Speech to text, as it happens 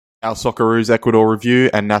our Socceroos-Ecuador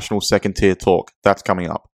review and national second tier talk. That's coming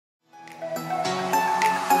up.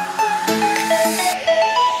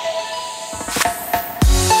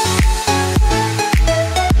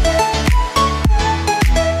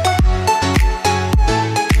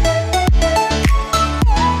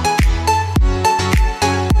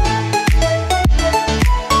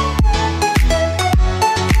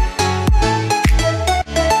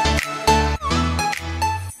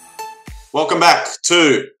 Welcome back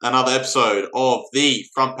to another episode of the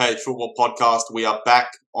Front Page Football Podcast. We are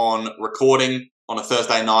back on recording on a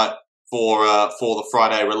Thursday night for the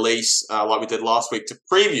Friday release, like we did last week, to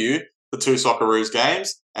preview the two Socceroos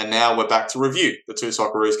games. And now we're back to review the two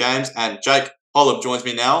Socceroos games. And Jake Holub joins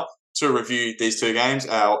me now to review these two games,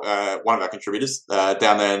 one of our contributors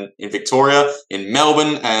down there in Victoria, in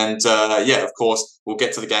Melbourne. And of course, we'll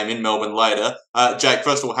get to the game in Melbourne later. Jake,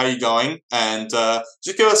 first of all, how are you going? And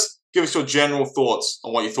just give us your general thoughts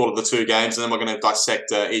on what you thought of the two games, and then we're going to dissect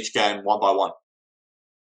each game one by one.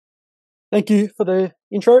 Thank you for the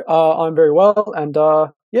intro. I'm very well, and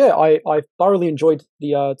I thoroughly enjoyed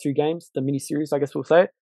the two games, the mini-series, I guess we'll say. It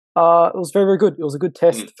was very, very good. It was a good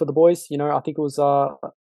test for the boys. I think it was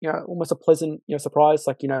almost a pleasant surprise.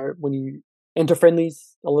 Like, when you enter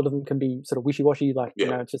friendlies, a lot of them can be sort of wishy-washy, like,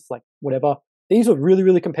 just like whatever. These were really,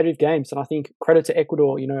 really competitive games, and I think credit to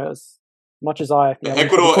Ecuador, as much as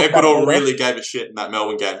Ecuador really gave a shit in that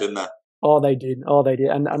Melbourne game, didn't they? Oh, they did.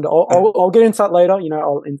 And I'll get into that later.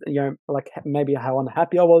 Like maybe how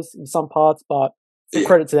unhappy I was in some parts, but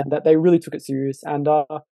credit to them that they really took it serious. And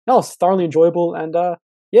it was thoroughly enjoyable. And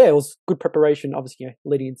it was good preparation, obviously,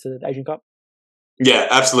 leading into the Asian Cup. Yeah,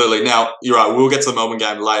 absolutely. Now you're right. We'll get to the Melbourne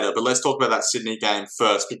game later, but let's talk about that Sydney game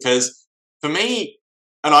first, because for me.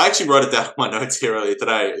 And I actually wrote it down in my notes here earlier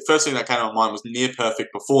today. The first thing that came to my mind was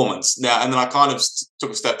near-perfect performance. Now, and then I kind of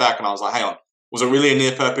took a step back and I was like, hang on, was it really a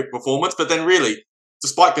near-perfect performance? But then really,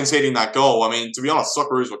 despite conceding that goal, I mean, to be honest,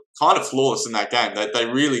 Socceroos were kind of flawless in that game. They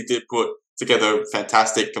really did put together a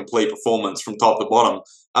fantastic, complete performance from top to bottom.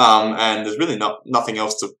 And there's really nothing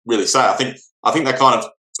else to really say. I think that kind of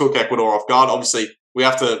took Ecuador off guard. Obviously,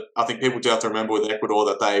 I think people do have to remember with Ecuador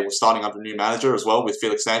that they were starting under a new manager as well with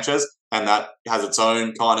Felix Sanchez, and that has its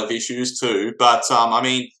own kind of issues too. But, I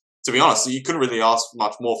mean, to be honest, you couldn't really ask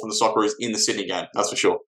much more from the Socceroos in the Sydney game, that's for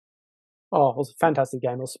sure. Oh, it was a fantastic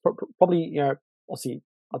game. It was probably, obviously,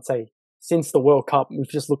 I'd say since the World Cup, we've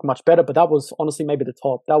just looked much better, but that was honestly maybe the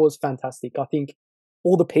top. That was fantastic. I think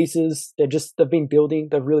all the pieces, they've been building.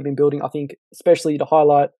 They've really been building. I think especially to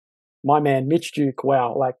highlight my man, Mitch Duke.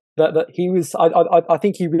 Wow. Like, that he was, I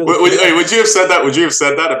think he really... Would you have said that? Would you have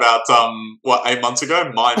said that about, 8 months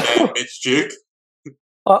ago? My man, Mitch Duke?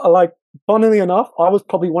 Funnily enough, I was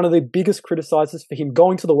probably one of the biggest criticisers for him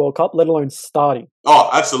going to the World Cup, let alone starting. Oh,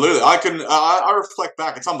 absolutely. I reflect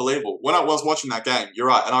back. It's unbelievable. When I was watching that game, you're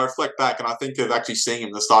right, and I reflect back and I think of actually seeing him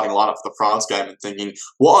in the starting lineup for the France game and thinking,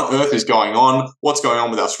 what on earth is going on? What's going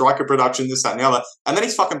on with our striker production, this, that, and the other? And then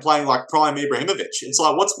he's fucking playing like prime Ibrahimovic. It's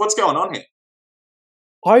like, what's going on here?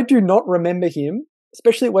 I do not remember him,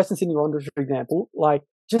 especially at Western Sydney Wanderers, for example, like,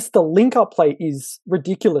 just the link-up play is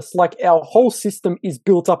ridiculous. Like, our whole system is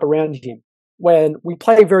built up around him. When we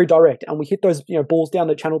play very direct and we hit those, balls down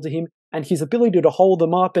the channel to him, and his ability to hold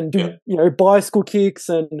them up and do, bicycle kicks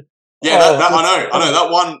and... Yeah, I know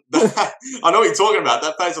that one. I know what you're talking about.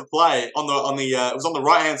 That phase of play it was on the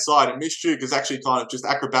right hand side, and Mitch Duke has actually kind of just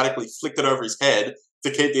acrobatically flicked it over his head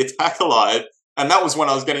to keep the attack alive. And that was when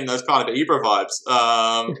I was getting those kind of Ibra vibes.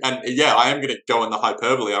 And yeah, I am going to go in the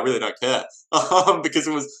hyperbole. I really don't care. Because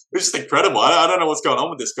it was just incredible. I don't know what's going on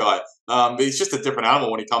with this guy. But he's just a different animal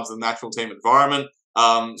when he comes to the national team environment.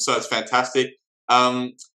 So it's fantastic. I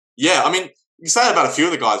mean, you say about a few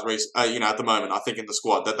of the guys, Reece, at the moment, I think in the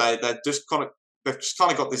squad, that they've just kind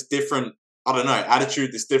of got this different, I don't know,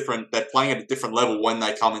 attitude, they're playing at a different level when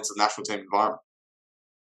they come into the national team environment.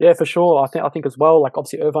 Yeah, for sure. I think as well, like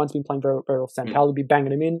obviously Irvine's been playing very, very well. Sam Powell will be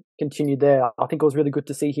banging him in, continued there. I think it was really good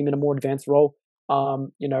to see him in a more advanced role.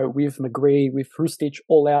 With McGree, with Hrustic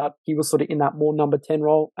all out, he was sort of in that more number 10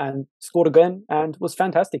 role and scored again and was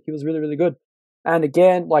fantastic. He was really, really good. And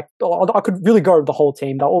again, like I could really go over the whole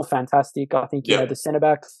team. They're all fantastic. I think, the centre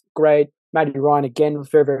backs, great. Matty Ryan, again, was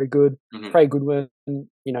very, very good. Mm-hmm. Craig Goodwin,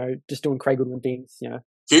 just doing Craig Goodwin things,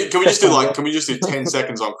 Can we just do 10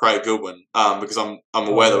 seconds on Craig Goodwin? Because I'm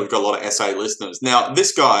aware that we've got a lot of SA listeners. Now,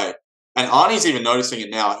 this guy, and Arnie's even noticing it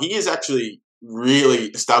now, he is actually really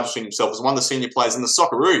establishing himself as one of the senior players in the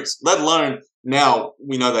Socceroos, let alone now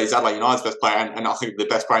we know that he's Adelaide United's best player and I think the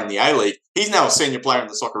best player in the A-League. He's now a senior player in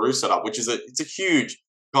the Socceroos setup, which is it's a huge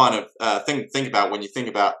kind of thing to think about when you think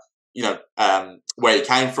about, where he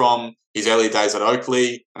came from, his early days at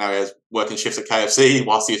Oakleigh. I know he was working shifts at KFC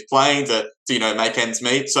whilst he was playing to make ends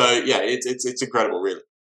meet. So yeah, it's incredible, really.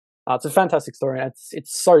 It's a fantastic story, and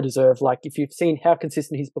it's so deserved. Like, if you've seen how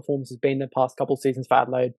consistent his performance has been the past couple of seasons for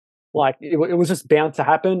Adelaide, like it was just bound to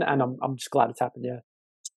happen, and I'm just glad it's happened. Yeah.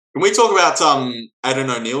 Can we talk about Aidan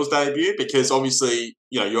O'Neill's debut? Because obviously,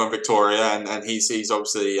 you're in Victoria, and he's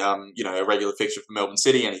obviously a regular fixture for Melbourne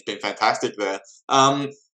City, and he's been fantastic there.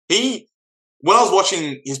 When I was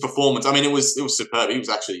watching his performance, I mean, it was superb. He was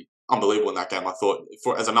actually unbelievable in that game. I thought,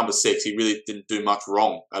 as a number 6, he really didn't do much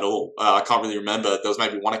wrong at all. I can't really remember. There was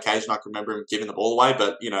maybe one occasion I can remember him giving the ball away,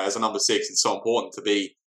 but as a number 6, it's so important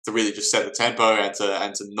to really just set the tempo and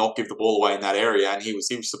to not give the ball away in that area. And he was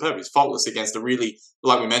superb. He was faultless against a really,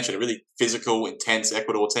 like we mentioned, a really physical, intense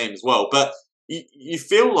Ecuador team as well. But you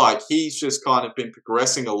feel like he's just kind of been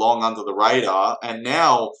progressing along under the radar, and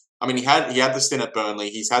now, I mean, he had the stint at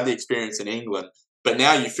Burnley, he's had the experience in England, but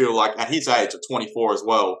now you feel like at his age, at 24 as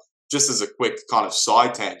well, just as a quick kind of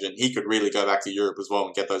side tangent, he could really go back to Europe as well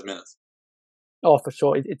and get those minutes. Oh, for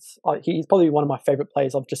sure. He's probably one of my favourite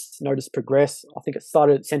players I've just noticed progress. I think it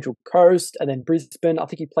started at Central Coast and then Brisbane. I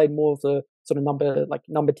think he played more of the sort of number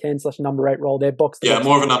 10/number 8 role there.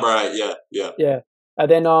 More of a number 8. Yeah. Yeah. And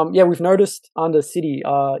then, we've noticed under City,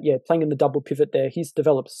 playing in the double pivot there, he's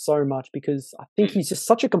developed so much because I think he's just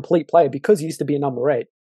such a complete player because he used to be a number 8.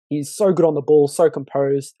 He's so good on the ball, so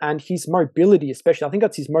composed, and his mobility, especially, I think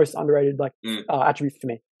that's his most underrated attribute for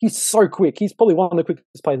me. He's so quick. He's probably one of the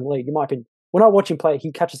quickest players in the league, in my opinion. When I watch him play,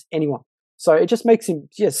 he catches anyone. So it just makes him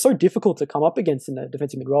so difficult to come up against in the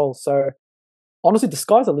defensive mid role. So honestly, the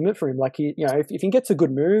sky's the limit for him. Like, if he gets a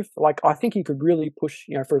good move, like, I think he could really push,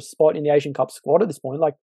 for a spot in the Asian Cup squad at this point.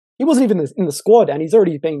 Like, he wasn't even in the squad, and he's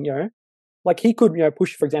already been, like, he could,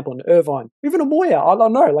 push, for example, an Irvine, even a Moya. I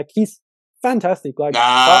don't know. Like, he's fantastic. Like,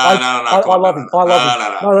 I love him.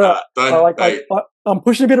 I'm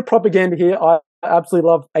pushing a bit of propaganda here. I absolutely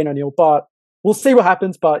love Aidan O'Neill, but we'll see what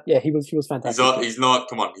happens. But yeah, he was fantastic. He's not.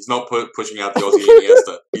 Come on, he's not pushing out the Aussie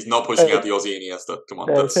Iniesta. He's not pushing out the Aussie Iniesta. Come on,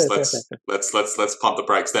 let's pump the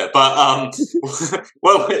brakes there. But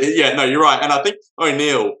no, you're right. And I think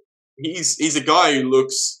O'Neill, he's a guy who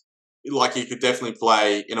looks like he could definitely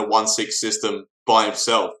play in a 1-6 system by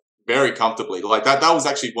himself very comfortably. Like that was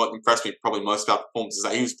actually what impressed me probably most about the performance, is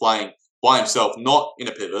that he was playing by himself, not in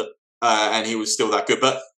a pivot, and he was still that good.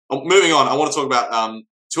 But moving on, I want to talk about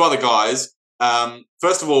 2 other guys.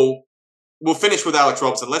 First of all, we'll finish with Alex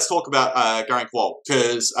Robson. Let's talk about Garang Kuol,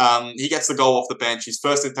 because he gets the goal off the bench, his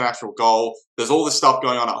first international goal. There's all this stuff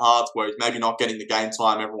going on at Hearts where he's maybe not getting the game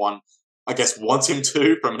time everyone, I guess, wants him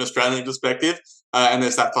to from an Australian perspective, and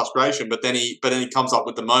there's that frustration. But then he comes up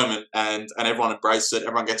with the moment, and everyone embraces it.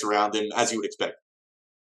 Everyone gets around him, as you would expect.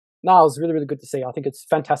 No, it was really, really good to see. I think it's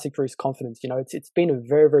fantastic for his confidence. It's been a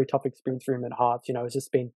very, very tough experience for him at Hearts. It's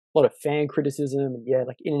just been a lot of fan criticism and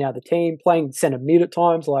like in and out of the team, playing centre mid at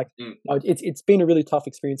times. Like, it's been a really tough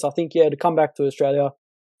experience. I think, to come back to Australia,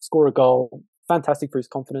 score a goal, fantastic for his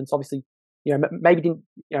confidence. Obviously, maybe didn't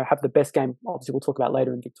have the best game. Obviously, we'll talk about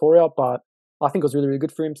later in Victoria, but I think it was really, really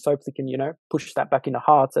good for him. So hopefully he can push that back into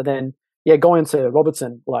Hearts. And then going to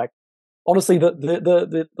Robertson, like, honestly,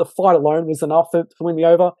 the fight alone was enough to win me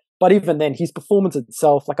over. But even then, his performance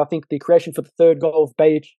itself, like, I think the creation for the third goal of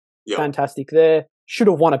Beige, fantastic there. Should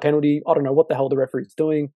have won a penalty. I don't know what the hell the referee's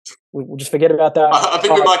doing. We'll just forget about that. I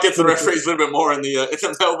think we might get to the referees a little bit more in the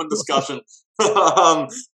Melbourne discussion.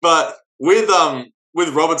 But with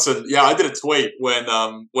Robertson, I did a tweet when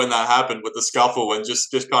that happened with the scuffle, and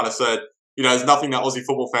just kind of said, there's nothing that Aussie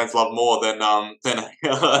football fans love more than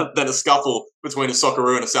a scuffle between a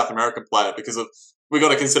Socceroo and a South American player, because we got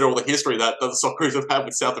to consider all the history that the Socceroos have had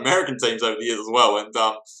with South American teams over the years as well, and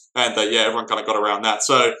everyone kind of got around that.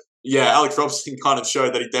 So Alex Robson kind of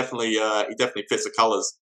showed that he definitely fits the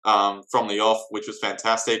colours from the off, which was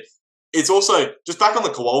fantastic. It's also just back on the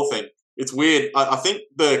Kuol thing. It's weird. I think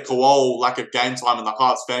the Kuol lack of game time and the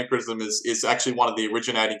Hearts fan criticism is actually one of the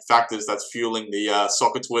originating factors that's fueling the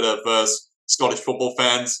soccer Twitter versus Scottish football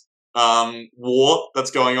fans war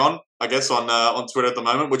that's going on, I guess, on Twitter at the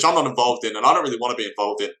moment, which I'm not involved in, and I don't really want to be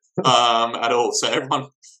involved in at all. So everyone,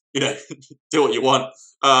 do what you want,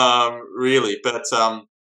 really. But superb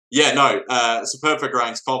for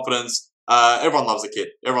Garang's confidence. Everyone loves the kid.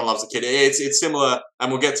 It's similar,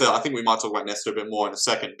 and we'll get to, I think we might talk about Nesta a bit more in a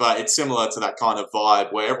second, but it's similar to that kind of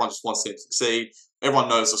vibe where everyone just wants him to succeed. Everyone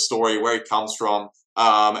knows the story, where he comes from,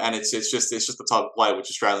 and it's just the type of player which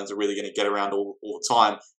Australians are really going to get around all the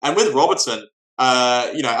time. And with Robertson,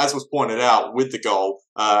 as was pointed out with the goal,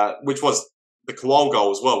 which was the Kuol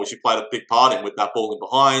goal as well, which he played a big part in with that ball in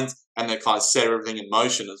behind, and then kind of set everything in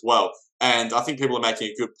motion as well. And I think people are making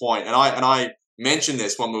a good point. And I mentioned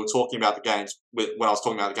this when we were talking about the games, when I was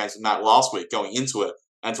talking about the games with Matt last week going into it,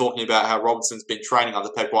 and talking about how Robertson's been training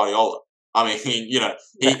under Pep Guardiola. I mean,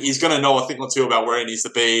 he's going to know a thing or two about where he needs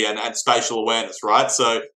to be and spatial awareness, right?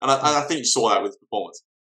 So, and I think you saw that with his performance.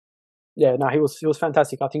 Yeah, no, he was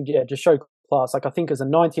fantastic. I think, just show class. Like, I think as a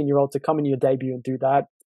 19-year-old to come in your debut and do that,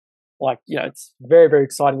 like, it's very, very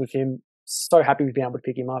exciting with him. So happy we've been able to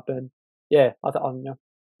pick him up, and yeah,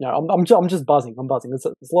 I'm just buzzing. I'm buzzing. There's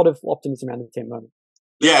a lot of optimism around the team at the moment.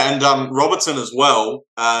 Yeah, and Robertson as well.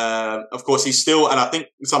 Of course, he's still, and I think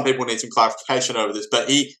some people need some clarification over this, but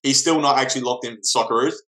he's still not actually locked in for the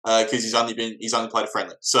Socceroos because he's only played a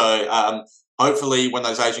friendly. So hopefully, when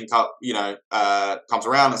those Asian Cup comes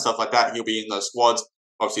around and stuff like that, he'll be in those squads.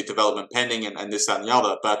 Obviously, development pending and this that, and the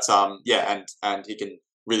other. But and he can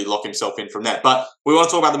really lock himself in from there. But we want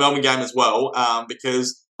to talk about the Melbourne game as well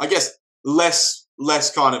because I guess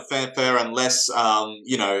less kind of fanfare and less, kind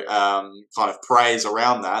of praise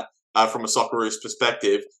around that from a Socceroos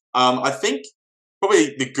perspective. I think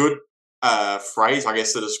probably the good phrase, I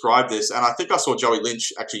guess, to describe this, and I think I saw Joey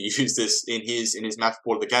Lynch actually use this in his match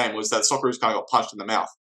report of the game, was that Socceroos kind of got punched in the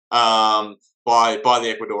mouth by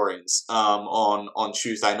the Ecuadorians on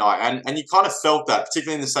Tuesday night, and you kind of felt that,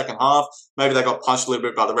 particularly in the second half. Maybe they got punched a little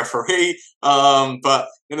bit by the referee, but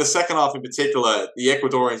in the second half in particular, the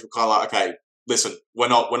Ecuadorians were kind of like, okay, listen, we're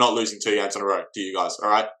not losing 2 games in a row to you guys, all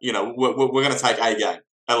right? We're going to take a game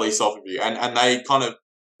at least off of you, and they kind of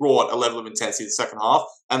brought a level of intensity in the second half,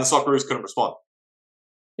 and the Socceroos couldn't respond.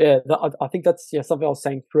 Yeah, I think that's something I was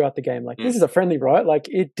saying throughout the game. Like, this is a friendly, right? Like,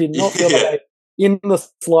 it did not feel like in the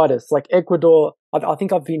slightest. Like, Ecuador, I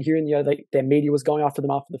think I've been hearing their media was going after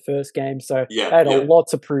them after the first game, so they had a lot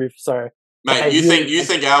to prove. So, mate, you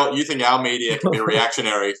think our media can be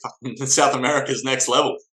reactionary? South America's next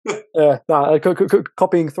level. Yeah, no,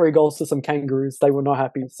 copying 3 goals to some kangaroos, they were not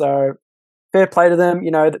happy. So fair play to them.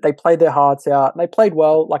 They played their hearts out. They played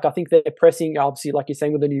well. Like, I think they're pressing, obviously, like you're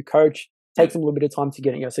saying, with a new coach, takes them a little bit of time to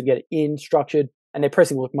get it, get it in structured, and their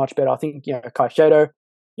pressing will look much better. I think, Caicedo,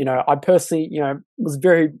 I personally, was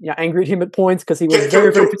very angry at him at points because he was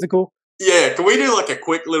very physical. Yeah, can we do like a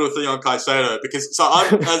quick little thing on Caicedo? Because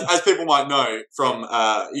I'm, as people might know from,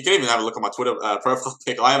 you can even have a look at my Twitter profile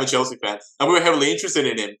pic. I am a Chelsea fan, and we were heavily interested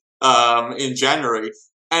in him in January,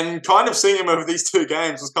 and kind of seeing him over these 2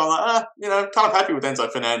 games was kind of like, kind of happy with Enzo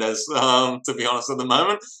Fernandez, to be honest, at the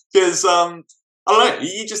moment, because I don't know,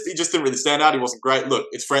 he just didn't really stand out. He wasn't great. Look,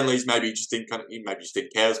 it's friendlies. Maybe he just didn't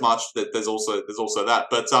care as much. There's also that.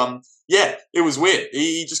 But it was weird.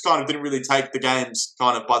 He just kind of didn't really take the games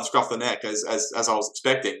kind of by the scruff of the neck as I was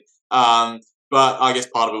expecting. But I guess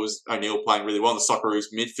part of it was O'Neill playing really well, and the Socceroos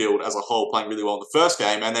midfield as a whole playing really well in the first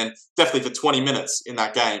game, and then definitely for 20 minutes in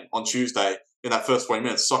that game on Tuesday, in that first 20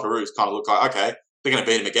 minutes, Socceroos kind of looked like, okay, they're going to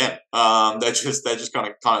beat him again. They're just going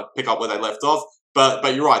to kind of pick up where they left off.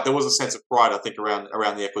 But you're right. There was a sense of pride, I think, around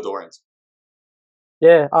the Ecuadorians.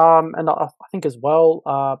 Yeah, and I think as well,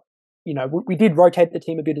 we did rotate the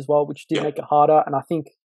team a bit as well, which did make it harder. And I think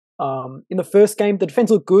in the first game, the defense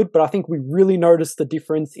looked good, but I think we really noticed the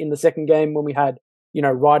difference in the second game when we had,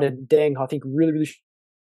 Wright and Deng. I think really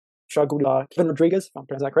struggled. Kevin Rodriguez, if I'm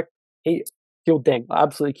pronouncing that correct, he killed Deng.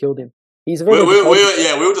 Absolutely killed him. He's a very we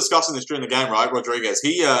were discussing this during the game, right? Rodriguez,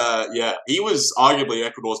 he was arguably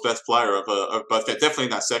Ecuador's best player of both. Definitely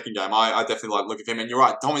in that second game, I definitely like look at him. And you're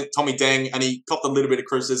right, Tommy Deng, and he copped a little bit of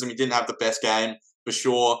criticism. He didn't have the best game for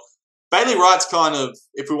sure. Bailey Wright's kind of,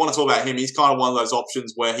 if we want to talk about him, he's kind of one of those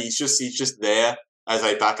options where he's just there as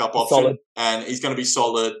a backup option, and he's going to be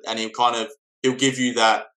solid, and he'll give you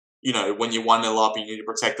that. When you're 1-0 up and you need to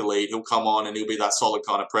protect the lead, he'll come on and he'll be that solid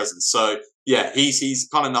kind of presence. So, yeah, he's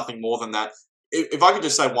kind of nothing more than that. If I could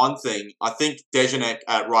just say one thing, I think Dejanek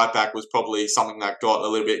at right back was probably something that got a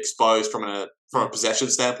little bit exposed from a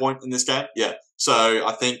possession standpoint in this game. Yeah. So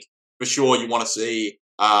I think for sure you want to see,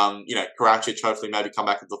 Karacic hopefully maybe come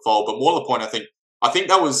back into the fold. But more to the point, I think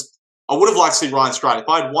that was, I would have liked to see Ryan Strain. If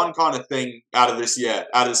I had one kind of thing out of this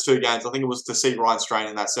 2 games, I think it was to see Ryan Strain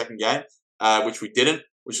in that second game, which we didn't,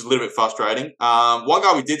 which is a little bit frustrating. One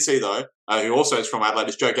guy we did see though, who also is from Adelaide,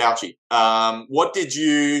 is Joe Gauci. What did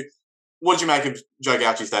you make of Joe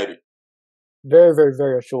Gauci's debut? Very, very,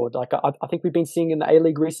 very assured. Like I think we've been seeing in the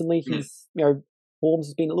A-League recently, his forms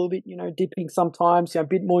has been a little bit dipping sometimes, a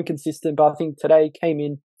bit more inconsistent. But I think today came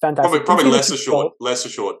in fantastic. Probably less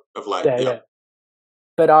assured of late. Yeah.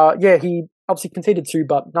 But he obviously conceded 2,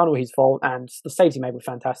 but none were his fault, and the saves he made were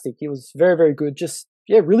fantastic. He was very, very good. Just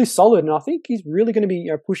really solid, and I think he's really going to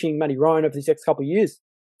be pushing Matty Ryan over these next couple of years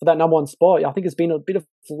for that number 1 spot. I think there's been a bit of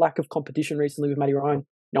lack of competition recently with Matty Ryan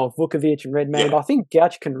with Vukovic and Redmayne. Yeah. But I think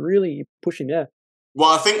Gouch can really push him. Yeah. Well,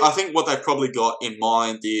 I think what they've probably got in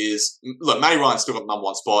mind is, look, Matty Ryan's still got the number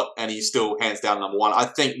one spot, and he's still hands down number one. I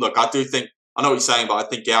do think, I know what you're saying, but I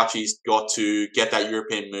think Gouchy's got to get that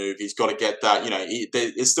European move. He's got to get that,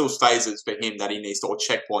 there's still phases for him that he needs to, or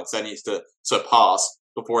checkpoints that he needs to surpass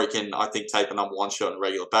before he can, I think, take the number one shot on a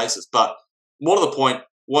regular basis. But more to the point,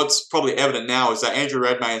 what's probably evident now is that Andrew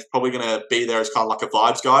Redmayne is probably going to be there as kind of like a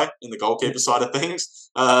vibes guy in the goalkeeper side of things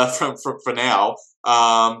for now.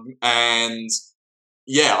 And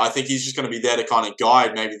yeah, I think he's just going to be there to kind of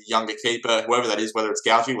guide maybe the younger keeper, whoever that is, whether it's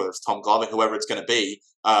Gouchy, whether it's Tom Glover, whoever it's going to be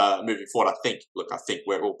moving forward. I think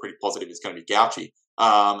we're all pretty positive it's going to be Gouchy.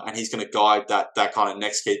 And he's going to guide that kind of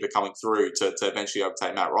next keeper coming through to eventually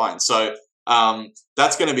overtake Matt Ryan. So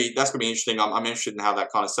that's going to be interesting. I'm interested in how that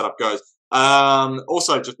kind of setup goes.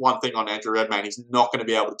 Also, just one thing on Andrew Redmayne, he's not going to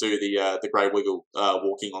be able to do the grey wiggle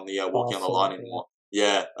walking on the line anymore.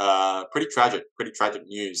 Yeah, pretty tragic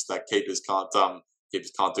news that keepers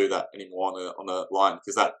can't do that anymore on the line,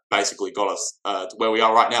 because that basically got us to where we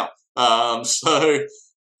are right now. So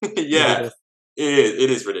yeah, it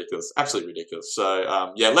is ridiculous, absolutely ridiculous.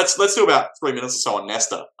 So yeah, let's do about 3 minutes or so on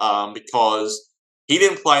Nesta, because he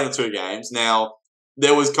didn't play in the two games. Now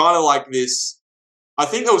there was kind of like this. I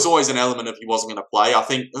think there was always an element of he wasn't going to play. I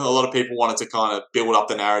think a lot of people wanted to kind of build up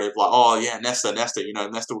the narrative like, oh yeah, Nesta, Nesta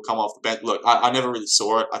will come off the bench. Look, I never really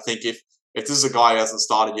saw it. I think if this is a guy who hasn't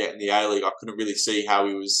started yet in the A-League, I couldn't really see how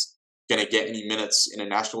he was going to get any minutes in a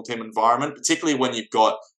national team environment, particularly when you've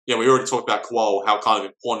got, we already talked about Kuol, how kind of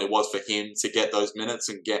important it was for him to get those minutes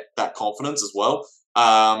and get that confidence as well.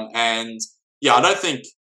 And yeah, I don't think,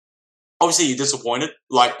 obviously you're disappointed.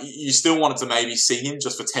 Like, you still wanted to maybe see him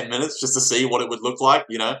just for 10 minutes just to see what it would look like,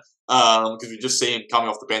 because we just see him coming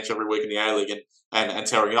off the bench every week in the A-League and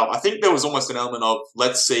tearing it up. I think there was almost an element of,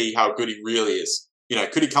 let's see how good he really is.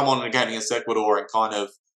 Could he come on in a game against Ecuador and kind of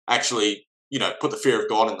actually, put the fear of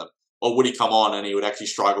God in them? Or would he come on and he would actually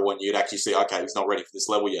struggle when you'd actually see, okay, he's not ready for this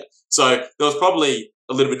level yet? So there was probably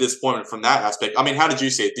a little bit of disappointment from that aspect. I mean, how did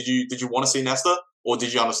you see it? Did you want to see Nesta? Or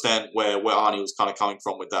did you understand where Arnie was kind of coming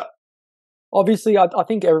from with that? Obviously, I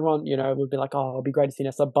think everyone, would be like, oh, it'd be great to see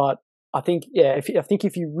Nesta. But I think, yeah,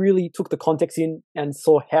 if you really took the context in and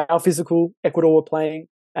saw how physical Ecuador were playing,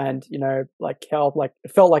 and like how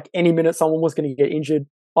it felt like any minute someone was going to get injured,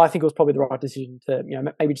 I think it was probably the right decision to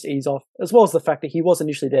maybe just ease off, as well as the fact that he was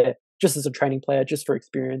initially there just as a training player, just for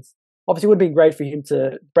experience. Obviously, it would have been great for him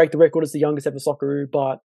to break the record as the youngest ever Socceroo,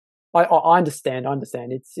 but I understand.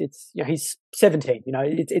 It's he's 17.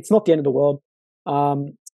 It's not the end of the world.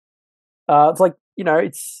 It's like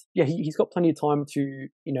he's got plenty of time to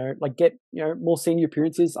get more senior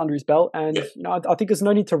appearances under his belt, and I think there's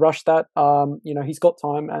no need to rush that. He's got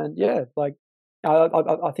time, and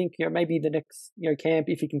I think maybe the next camp,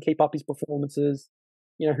 if he can keep up his performances,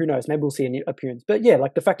 who knows, maybe we'll see an appearance. But yeah,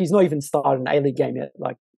 like the fact he's not even started an A-League game yet,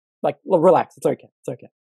 relax, it's okay.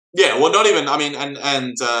 Yeah, well, not even. I mean,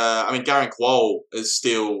 I mean, Garen Kuol is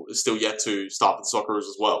still yet to start with the Socceroos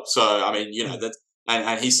as well. So I mean, that.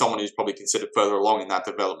 And he's someone who's probably considered further along in that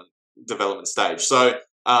development stage. So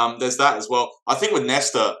there's that as well. I think with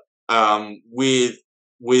Nesta, with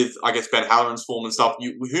I guess Ben Halloran's form and stuff,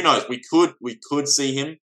 who knows? We could see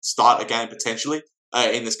him start a game potentially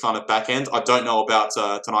in this kind of back end. I don't know about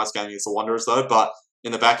tonight's game against the Wanderers though, but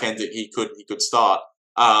in the back end he could start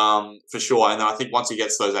for sure. And then I think once he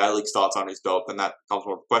gets those A-League starts under his belt, then that becomes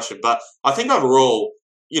more of a question. But I think overall,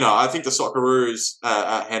 I think the Socceroos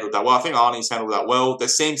handled that well. I think Arnie's handled that well. There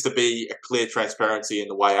seems to be a clear transparency in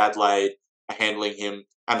the way Adelaide are handling him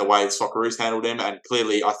and the way the Socceroos handled him. And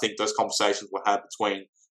clearly, I think those conversations were had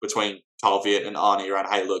between Carl Viet and Arnie around,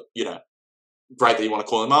 hey, look, great that you want to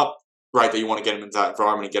call him up. Great that you want to get him into that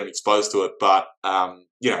environment and get him exposed to it. But,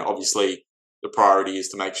 obviously the priority is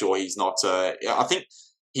to make sure he's not, I think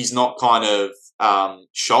he's not kind of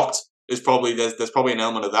shocked. There's probably an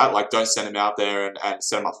element of that. Like, don't send him out there and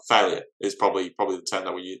set him up for failure is probably the term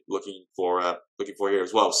that we're looking for here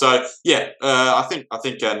as well. So yeah, I think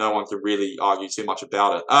no one can really argue too much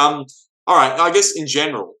about it. All right, I guess in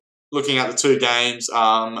general, looking at the two games,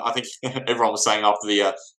 I think everyone was saying after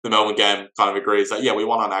the Melbourne game kind of agrees that we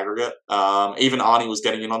won on aggregate. Even Arnie was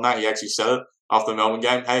getting in on that. He actually said it after the Melbourne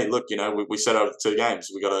game. Hey, look, we set over the two games.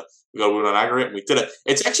 We got to win on aggregate, and we did it.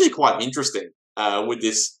 It's actually quite interesting. With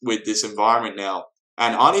this environment now,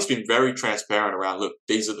 and Arnie's been very transparent around. Look,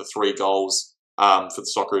 these are the 3 goals for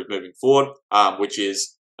the Socceroos moving forward, which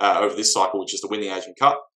is over this cycle, which is to win the Asian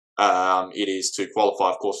Cup, it is to qualify,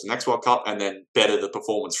 of course, for the next World Cup and then better the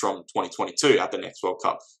performance from 2022 at the next World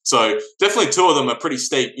Cup. So definitely two of them are pretty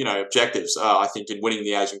steep, objectives, I think, in winning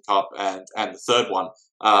the Asian Cup and the third one.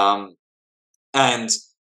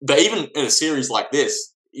 But even in a series like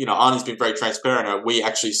this, Arnie's been very transparent. We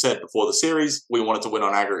actually said before the series we wanted to win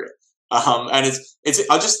on aggregate, and I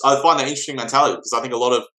find that interesting mentality because I think a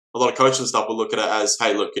lot of coaches and stuff will look at it as,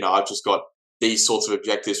 hey, look, I've just got these sorts of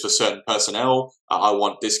objectives for certain personnel. I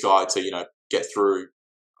want this guy to get through,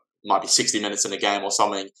 might be 60 minutes in a game or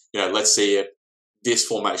something. Let's see if this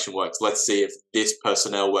formation works. Let's see if this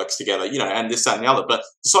personnel works together. And this, that, and the other. But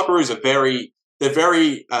the Socceroos are very.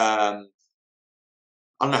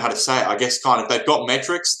 I don't know how to say it. I guess kind of they've got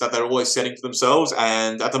metrics that they're always setting for themselves,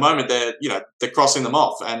 and at the moment they're crossing them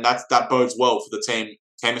off, and that bodes well for the team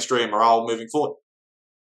chemistry and morale moving forward.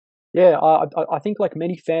 Yeah, I think like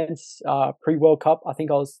many fans pre-World Cup, I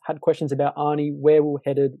think had questions about Arnie, where we're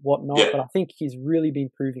headed, whatnot, Yeah. but I think he's really been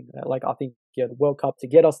proving that. Like I think the World Cup to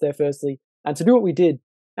get us there firstly, and to do what we did,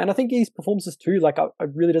 and I think his performances too. Like I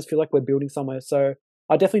really just feel like we're building somewhere. So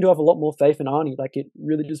I definitely do have a lot more faith in Arnie. Like it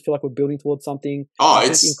really does feel like we're building towards something. I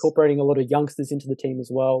think incorporating a lot of youngsters into the team as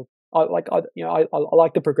well. I like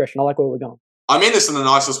the progression. I like where we're going. I mean this in the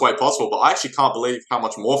nicest way possible, but I actually can't believe how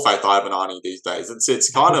much more faith I have in Arnie these days.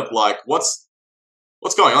 It's kind of like what's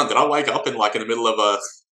going on? Did I wake up in the middle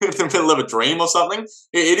of a dream or something?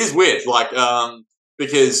 It is weird,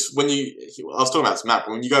 because I was talking about this map,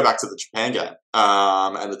 when you go back to the Japan game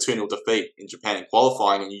and the 2-0 defeat in Japan in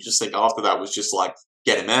qualifying, and you just think after that was just like,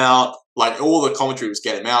 get him out. Like, all the commentary was,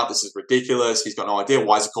 get him out. This is ridiculous. He's got no idea.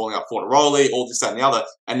 Why is he calling out Fornaroli? All this, that, and the other.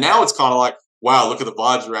 And now it's kind of like, wow, look at the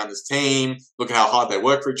vibes around this team. Look at how hard they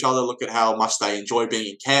work for each other. Look at how much they enjoy being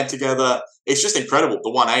in camp together. It's just incredible, the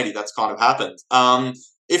 180 that's kind of happened.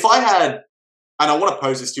 If I had, and I want to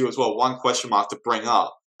pose this to you as well, one question mark to bring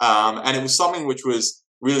up, and it was something which was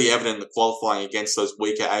really evident in the qualifying against those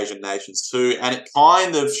weaker Asian nations too, and it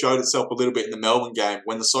kind of showed itself a little bit in the Melbourne game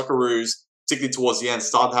when the Socceroos, particularly towards the end,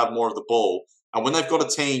 started to have more of the ball. And when they've got a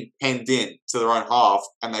team penned in to their own half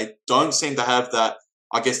and they don't seem to have that,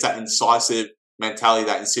 I guess, that incisive mentality,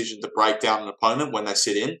 that incision to break down an opponent when they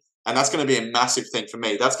sit in, and that's going to be a massive thing for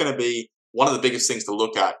me. That's going to be one of the biggest things to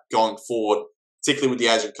look at going forward, particularly with the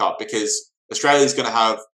Asian Cup, because Australia's going to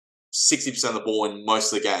have 60% of the ball in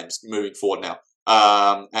most of the games moving forward now.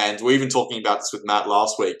 And we're even talking about this with Matt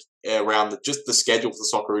last week around just the schedule for the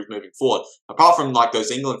Socceroos moving forward. Apart from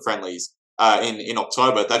those England friendlies in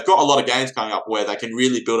October, they've got a lot of games coming up where they can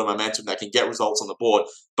really build a momentum, they can get results on the board,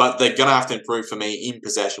 but they're going to have to improve for me in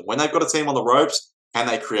possession. When they've got a team on the ropes, can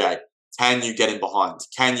they create? Can you get in behind?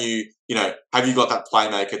 Can you, have you got that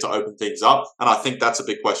playmaker to open things up? And I think that's a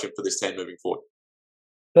big question for this team moving forward.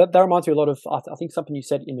 That reminds me a lot of, I think, something you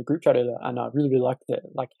said in the group chat earlier, and I really, really liked it,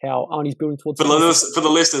 like how Arnie's building towards. For the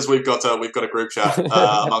listeners, we've got a group chat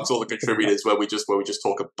amongst all the contributors where we just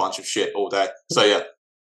talk a bunch of shit all day. So yeah.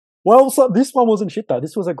 Well, so this one wasn't shit though.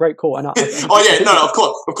 This was a great call. And of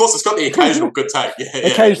course, it's got the occasional good take. Yeah,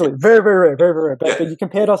 occasionally, very, very rare, very, very rare. But you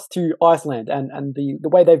compared us to Iceland and the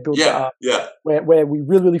way they've built it up, where we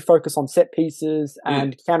really, really focus on set pieces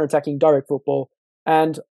and counter-attacking direct football,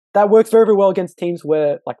 and that works very, very well against teams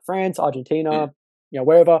where, like France, Argentina,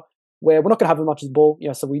 wherever, where we're not going to have as much as the ball,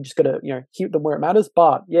 so we just got to, keep them where it matters.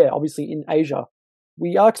 But yeah, obviously in Asia,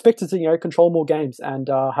 we are expected to, control more games and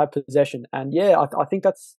have possession. And yeah, I think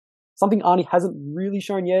that's something Arnie hasn't really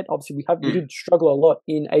shown yet. Obviously, we did struggle a lot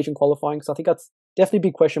in Asian qualifying, so I think that's definitely a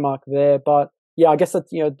big question mark there. But yeah, I guess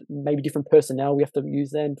that's maybe different personnel we have to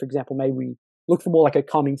use then. For example, maybe we look for more like a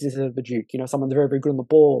Cummings instead of a Duke. Someone that's very, very good on the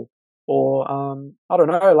ball. Or I don't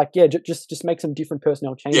know, just make some different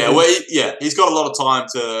personnel changes. He's got a lot of time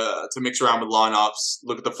to mix around with lineups,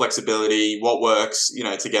 look at the flexibility, what works,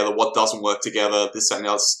 together, what doesn't work together, this and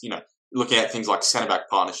else. Looking at things like centre back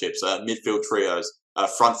partnerships, midfield trios,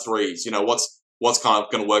 front threes. What's kind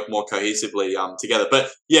of going to work more cohesively together. But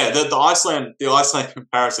yeah, the Iceland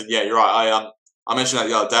comparison. Yeah, you're right. I mentioned that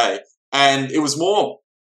the other day, and it was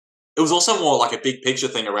also more like a big picture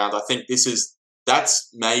thing around. I think that's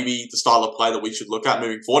maybe the style of play that we should look at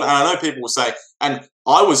moving forward. And I know people will say, and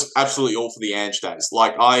I was absolutely all for the Ange days.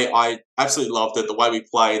 Like, I absolutely loved it, the way we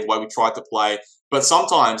played, the way we tried to play. But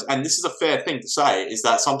sometimes, and this is a fair thing to say, is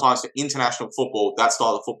that sometimes for international football, that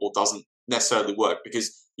style of football doesn't necessarily work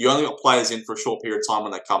because you only got players in for a short period of time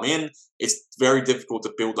when they come in. It's very difficult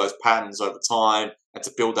to build those patterns over time and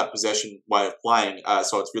to build that possession way of playing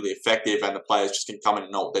so it's really effective and the players just can come in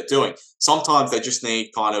and know what they're doing. Sometimes they just need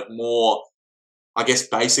kind of more, I guess,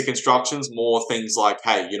 basic instructions, more things like,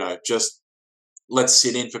 hey, just let's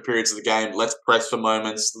sit in for periods of the game, let's press for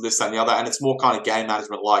moments, this, that, and the other. And it's more kind of game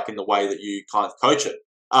management like in the way that you kind of coach it.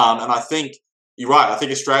 And I think you're right. I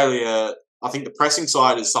think Australia, I think the pressing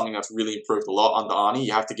side is something that's really improved a lot under Arnie.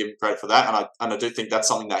 You have to give him credit for that. And I do think that's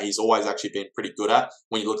something that he's always actually been pretty good at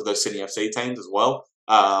when you look at those Sydney FC teams as well.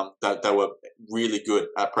 That they were really good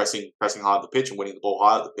at pressing high at the pitch and winning the ball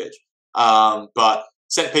high at the pitch. But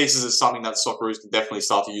set pieces is something that Socceroos can definitely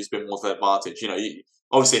start to use a bit more to their advantage.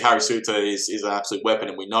 Obviously Harry Suter is an absolute weapon,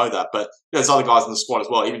 and we know that. But there's other guys in the squad as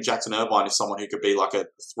well. Even Jackson Irvine is someone who could be like a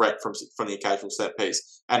threat from the occasional set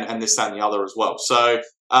piece, and this, that, and the other as well. So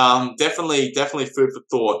definitely food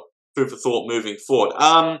for thought moving forward.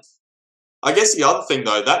 I guess the other thing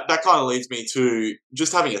though that kind of leads me to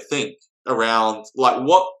just having a think around like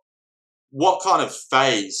what kind of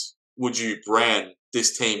phase would you brand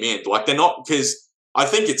this team in? Like they're not, because I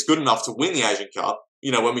think it's good enough to win the Asian Cup,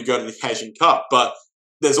 when we go to the Asian Cup, but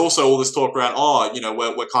there's also all this talk around,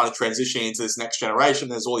 we're kind of transitioning into this next generation.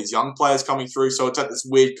 There's all these young players coming through. So it's at this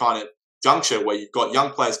weird kind of juncture where you've got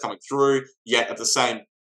young players coming through, yet at the same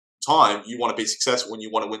time, you want to be successful and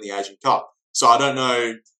you want to win the Asian Cup. So I don't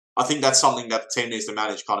know. I think that's something that the team needs to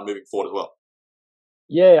manage kind of moving forward as well.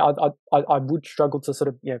 Yeah, I would struggle to sort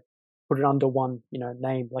of put it under one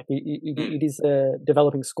name. Like it is a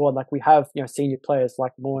developing squad. Like we have senior players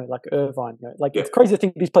like Moy, like Irvine. It's crazy to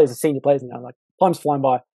think these players are senior players now. Like time's flying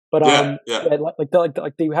by. But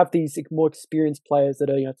they have these more experienced players that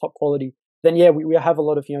are top quality. Then we have a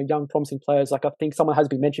lot of young promising players. Like I think someone has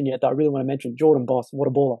been mentioned yet that I really want to mention. Jordan Boss, what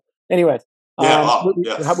a baller. Anyways, we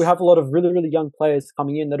have a lot of really really young players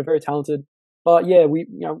coming in that are very talented. But we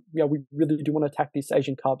really do want to attack this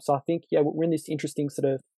Asian Cup. So I think we're in this interesting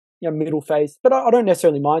sort of middle phase. But I don't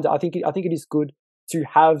necessarily mind it. I think it is good to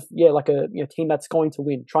have like a team that's going to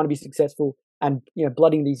win, trying to be successful, and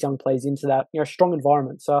blooding these young players into that strong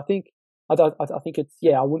environment. So I think it's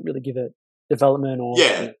I wouldn't really give it development or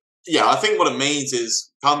I think what it means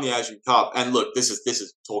is come the Asian Cup, and look, this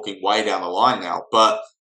is talking way down the line now, but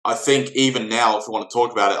I think even now, if we want to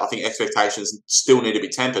talk about it, I think expectations still need to be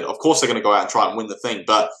tempered. Of course, they're going to go out and try and win the thing,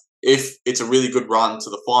 but if it's a really good run to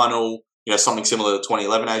the final, something similar to the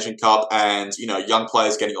 2011 Asian Cup, and young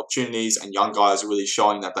players getting opportunities, and young guys really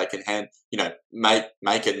showing that they can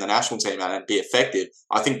make it in the national team and be effective,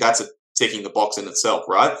 I think that's a ticking the box in itself,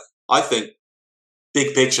 right? I think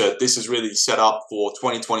big picture, this is really set up for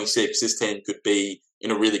 2026. This team could be in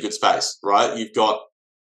a really good space, right? You've got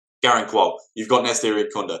Garen Kwok, you've got Nesteri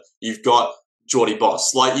Kunda, you've got Geordie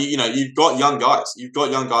Boss. Like, you've got young guys. You've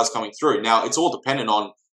got young guys coming through. Now, it's all dependent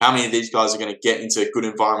on how many of these guys are going to get into good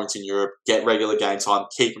environments in Europe, get regular game time,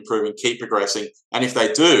 keep improving, keep progressing. And if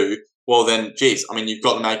they do, well then, geez, you've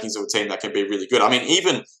got the makings of a team that can be really good.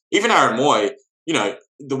 Even Aaron Moy,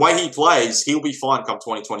 the way he plays, he'll be fine come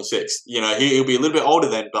 2026. He'll be a little bit older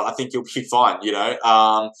then, but I think he'll be fine,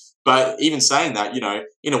 But even saying that,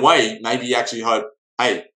 in a way, maybe you actually hope,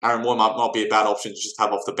 hey, Aaron Moy might not be a bad option to just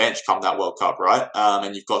have off the bench come that World Cup, right?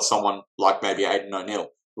 And you've got someone like maybe Aidan O'Neill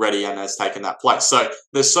ready and has taken that place. So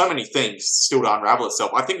there's so many things still to unravel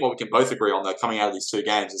itself. I think what we can both agree on, though, coming out of these two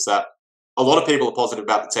games is that a lot of people are positive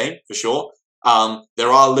about the team, for sure. There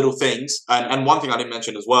are little things. And one thing I didn't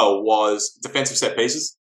mention as well was defensive set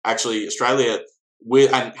pieces. Actually, Australia,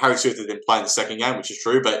 and Harry Suter didn't play in the second game, which is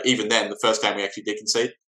true. But even then, the first game we actually did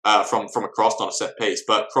concede from a cross, not a set piece.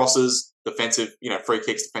 But crosses, defensive, free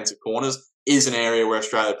kicks, defensive corners is an area where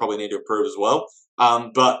Australia probably need to improve as well.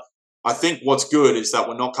 But I think what's good is that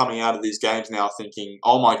we're not coming out of these games now thinking,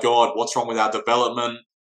 oh my God, what's wrong with our development?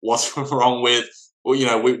 What's wrong with, we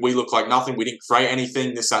look like nothing. We didn't create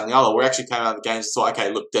anything, this, that, and the other. We actually came out of the games and thought,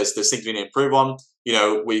 okay, look, there's things we need to improve on.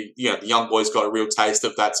 The young boys got a real taste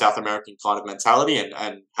of that South American kind of mentality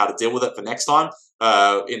and how to deal with it for next time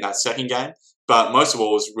in that second game. But most of all,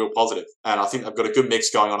 it was real positive. And I think they've got a good mix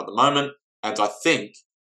going on at the moment. And I think,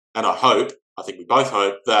 and I hope, I think we both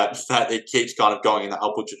hope that it keeps kind of going in that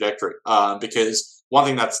upward trajectory. Because one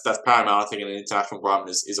thing that's paramount, I think, in an international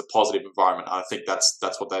environment is a positive environment. I think that's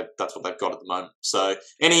what they've got at the moment. So,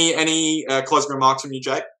 any closing remarks from you,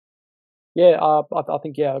 Jake? Yeah, I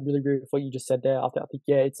think I really agree with what you just said there. I think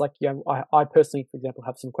it's like I personally, for example,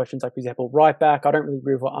 have some questions. Like for example, right back, I don't really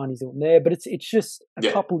agree with what Arnie's doing there, but it's just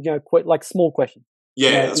a couple like small questions.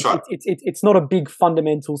 Yeah, that's right. It's not a big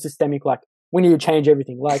fundamental systemic like we need to change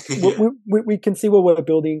everything. Like we can see what we're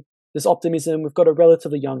building. There's optimism. We've got a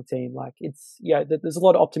relatively young team. Like there's a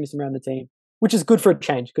lot of optimism around the team, which is good for a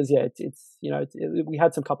change because we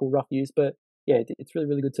had some couple rough years, but it's really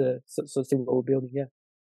really good to sort of see what we're building. Yeah.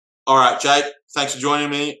 All right, Jake. Thanks for joining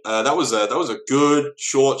me. That was a good,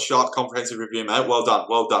 short, sharp, comprehensive review, mate. Well done.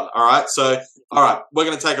 Well done. All right. So, all right, we're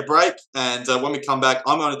going to take a break, and when we come back,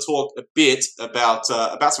 I'm going to talk a bit about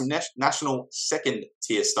some national second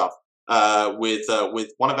tier stuff with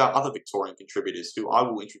one of our other Victorian contributors, who I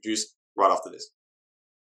will introduce right after this.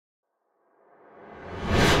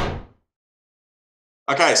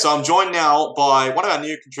 Okay, so I'm joined now by one of our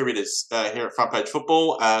new contributors here at Front Page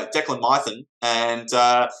Football, Declan Mythen, and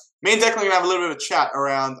me and Declan are going to have a little bit of a chat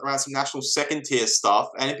around some national second tier stuff,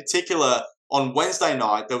 and in particular, on Wednesday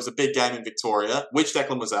night, there was a big game in Victoria, which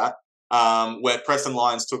Declan was at, where Preston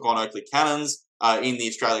Lions took on Oakleigh Cannons in the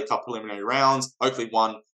Australia Cup preliminary rounds. Oakleigh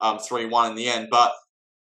won 3-1 in the end, but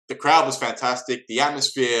the crowd was fantastic. The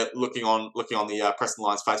atmosphere, looking on the Preston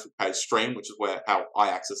Lions Facebook page stream, which is how I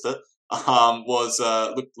accessed it,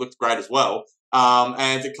 looked great as well.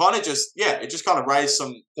 And it kind of just kind of raised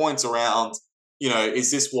some points around,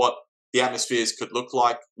 is this what the atmospheres could look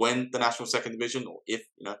like when the National Second Division, or if,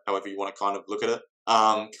 however you want to kind of look at it,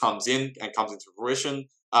 comes into fruition.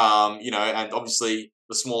 And obviously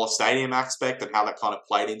the smaller stadium aspect and how that kind of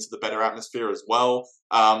played into the better atmosphere as well.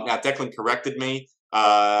 Now Declan corrected me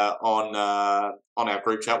on our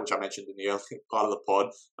group chat, which I mentioned in the early part of the pod,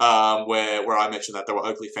 where I mentioned that there were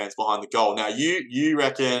Oakleigh fans behind the goal. Now you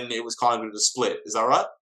reckon it was kind of a split, is that right?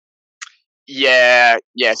 Yeah.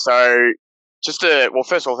 So first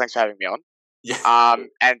of all, thanks for having me on. Yeah.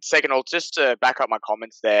 And second of all, just to back up my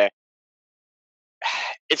comments there,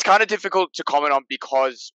 it's kind of difficult to comment on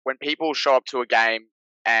because when people show up to a game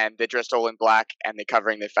and they're dressed all in black and they're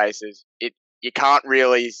covering their faces, you can't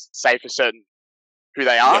really say for certain who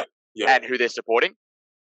they are and who they're supporting.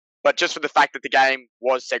 But just for the fact that the game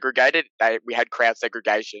was segregated, we had crowd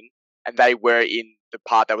segregation, and they were in the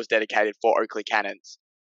part that was dedicated for Oakleigh Cannons.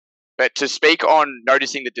 But to speak on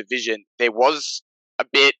noticing the division, there was a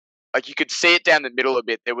bit, like you could see it down the middle a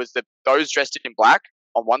bit. There was those dressed in black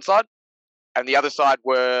on one side, and the other side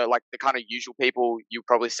were like the kind of usual people you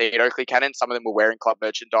probably see at Oakleigh Cannons. Some of them were wearing club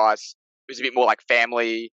merchandise. It was a bit more like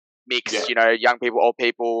family mix, young people, old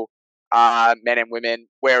people, men and women.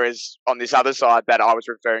 Whereas on this other side that I was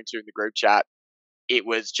referring to in the group chat, it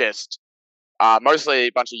was just mostly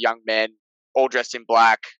a bunch of young men, all dressed in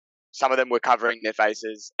black. Some of them were covering their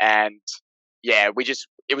faces, and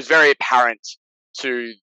it was very apparent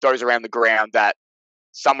to those around the ground that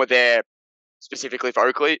some were there specifically for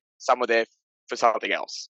Oakleigh, some were there for something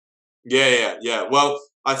else. Yeah. Well,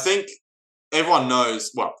 I think everyone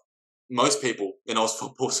knows, most people in Oz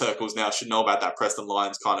football circles now should know about that Preston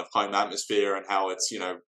Lions kind of home atmosphere and how it's,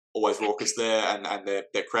 always raucous there, and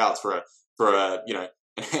their crowds for a an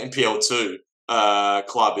NPL2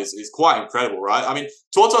 club is quite incredible, right? I mean,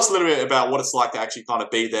 talk to us a little bit about what it's like to actually kind of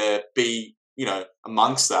be there,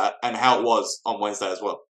 amongst that, and how it was on Wednesday as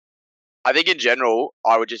well. I think in general,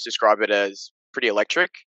 I would just describe it as pretty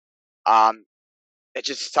electric.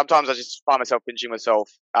 Sometimes I just find myself pinching myself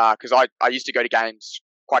because I used to go to games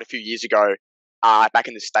quite a few years ago back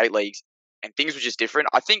in the state leagues, and things were just different.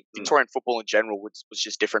 I think Victorian football in general was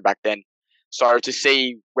just different back then. So to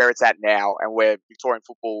see where it's at now and where Victorian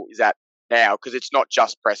football is at now, because it's not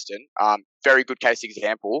just Preston, very good case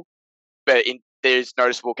example, but there's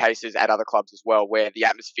noticeable cases at other clubs as well where the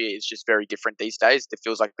atmosphere is just very different these days. It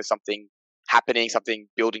feels like there's something happening, something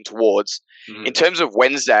building towards. Mm-hmm. In terms of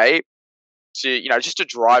Wednesday, just to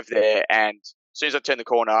drive there, and as soon as I turn the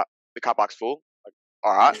corner, the car park's full. Like,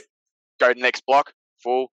 all right, go to the next block,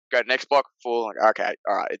 full. Go to the next block, full. Like, okay,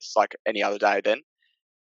 all right, it's like any other day then.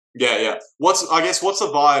 Yeah. What's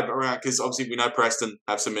the vibe around? Because obviously we know Preston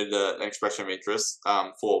have submitted an expression of interest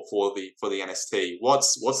for the NST.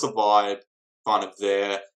 What's the vibe kind of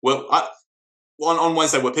there? Well, on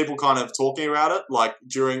Wednesday, were people kind of talking about it? Like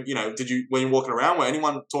during, when you're walking around, were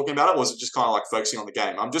anyone talking about it? Or was it just kind of like focusing on the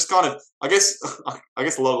game? I'm just kind of, I guess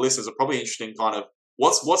a lot of listeners are probably interested in kind of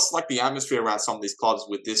what's like the atmosphere around some of these clubs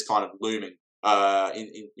with this kind of looming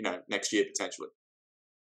in next year potentially.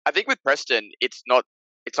 I think with Preston, it's not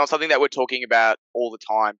something that we're talking about all the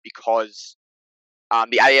time because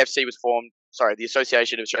the AAFC was formed. Sorry, the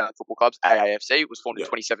Association of Australian Football Clubs, AAFC, was formed in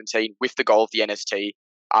 2017 with the goal of the NST.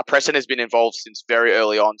 Preston has been involved since very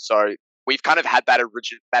early on, so we've kind of had that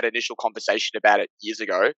initial conversation about it years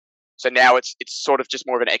ago. So now it's sort of just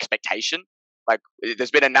more of an expectation. Like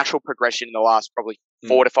there's been a natural progression in the last probably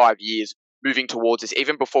 4 to 5 years moving towards this.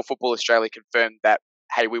 Even before Football Australia confirmed that,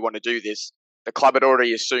 hey, we want to do this, the club had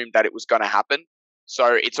already assumed that it was going to happen.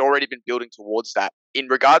 So it's already been building towards that. In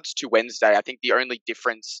regards to Wednesday, I think the only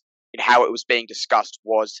difference in how it was being discussed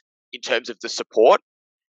was in terms of the support,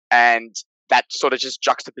 and that sort of just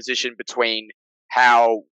juxtaposition between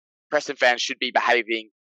how Preston fans should be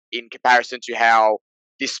behaving in comparison to how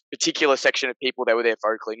this particular section of people that were there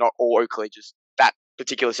for Oakleigh, not all Oakleigh, just that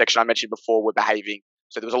particular section I mentioned before, were behaving.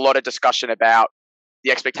 So there was a lot of discussion about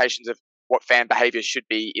the expectations of what fan behaviour should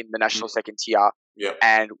be in the national second tier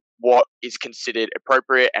and what is considered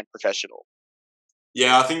appropriate and professional.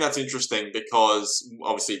 Yeah, I think that's interesting because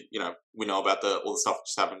obviously, we know about all the stuff that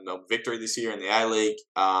just happened in Victory this year in the A-League,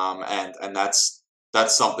 and that's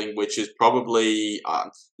something which is probably,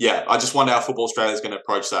 I just wonder how Football Australia is going to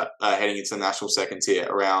approach that heading into the national second tier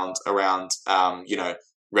around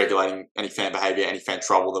regulating any fan behaviour, any fan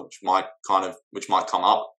trouble which might come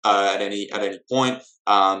up at any point,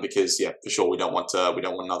 because for sure we don't want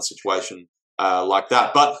another situation like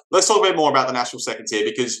that. But let's talk a bit more about the national second tier,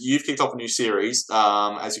 because you've kicked off a new series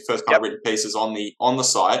as your first kind of written pieces on the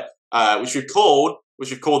site, which we've called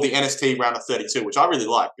the NST Round of 32, which I really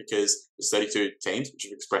like because there's 32 teams which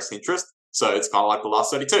have expressed interest, so it's kind of like the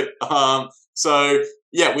last 32.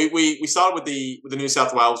 We started with the New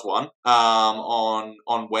South Wales one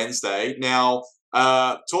on Wednesday. Now,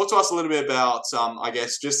 talk to us a little bit about I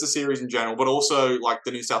guess just the series in general, but also like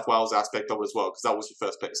the New South Wales aspect of it as well, because that was your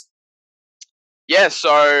first piece. Yeah,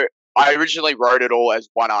 so I originally wrote it all as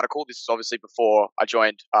one article. This is obviously before I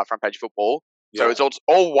joined Front Page Football. So it's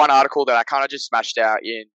all one article that I kind of just smashed out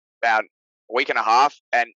in about a week and a half,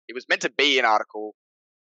 and it was meant to be an article,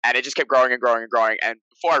 and it just kept growing and growing and growing. And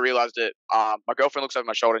before I realized it, my girlfriend looks over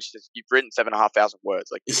my shoulder and she says, "You've written 7,500 words.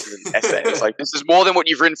 Like, this is an essay. It's like, this is more than what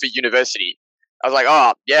you've written for university." I was like,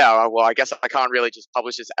 "Oh, yeah, well, I guess I can't really just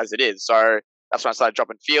publish this as it is." So that's when I started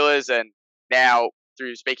dropping feelers, and now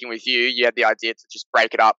through speaking with you, you had the idea to just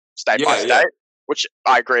break it up state by state, which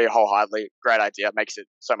I agree wholeheartedly. Great idea. Makes it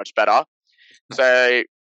so much better. So,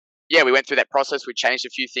 we went through that process. We changed a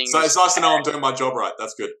few things. So it's nice to know I'm doing my job right.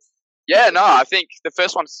 That's good. Yeah, no, I think the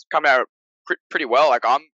first one's come out pretty well. Like,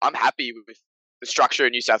 I'm happy with the structure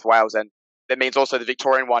in New South Wales, and that means also the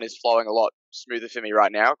Victorian one is flowing a lot smoother for me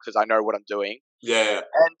right now because I know what I'm doing. Yeah.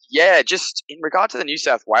 And just in regard to the New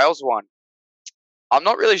South Wales one, I'm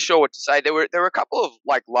not really sure what to say. There were a couple of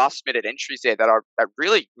like last minute entries there that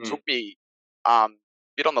really took me a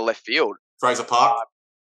bit on the left field. Fraser Park.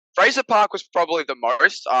 Fraser Park was probably the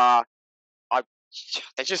most.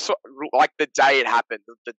 They just like the day it happened,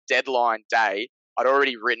 the deadline day. I'd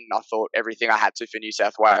already written, I thought, everything I had to for New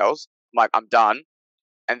South Wales. I'm like, I'm done.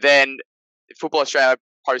 And then Football Australia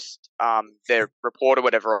post their report or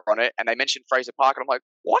whatever on it, and they mentioned Fraser Park, and I'm like,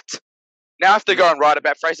 what? Now I have to go and write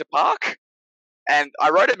about Fraser Park? And I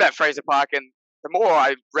wrote about Fraser Park, and the more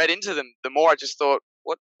I read into them, the more I just thought,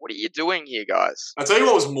 what are you doing here, guys? I'll tell you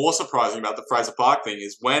what was more surprising about the Fraser Park thing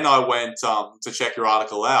is when I went to check your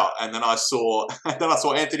article out, and then I saw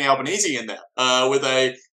Anthony Albanese in there with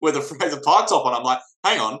a Fraser Park top on. I'm like,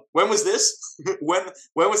 hang on, when was this? when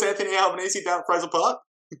was Anthony Albanese down at Fraser Park?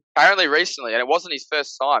 Apparently recently, and it wasn't his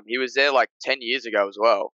first time. He was there like 10 years ago as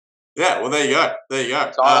well. Yeah, well, there you go.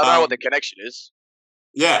 So I don't know what the connection is.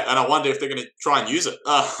 Yeah, and I wonder if they're going to try and use it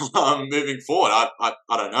moving forward. I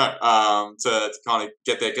don't know, to kind of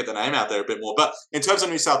get the name out there a bit more. But in terms of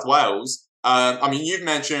New South Wales, you've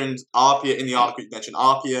mentioned Apia in the article. You mentioned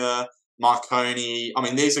Apia, Marconi. I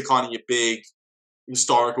mean, these are kind of your big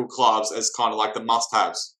historical clubs as kind of like the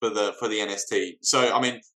must-haves for the NST. So,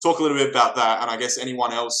 talk a little bit about that, and I guess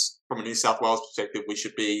anyone else from a New South Wales perspective we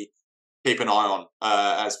should keep an eye on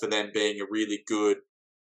as for them being a really good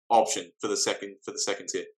option for the second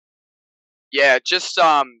tier. Yeah, just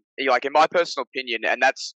like in my personal opinion, and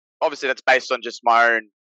that's based on just my own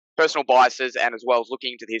personal biases and as well as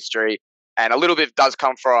looking into the history, and a little bit does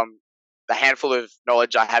come from the handful of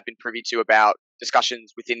knowledge I have been privy to about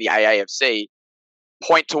discussions within the AAFC,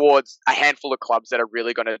 point towards a handful of clubs that are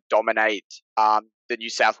really going to dominate the New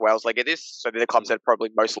South Wales leg of this. So they're the clubs that are probably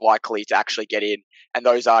most likely to actually get in, and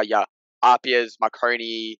those are Apia's,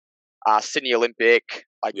 Marconi, Sydney Olympic.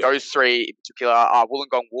 Those three in particular are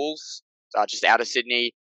Wollongong Wolves, just out of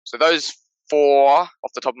Sydney. So those four,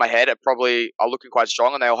 off the top of my head, are looking quite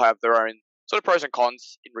strong, and they all have their own sort of pros and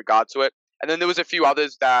cons in regard to it. And then there was a few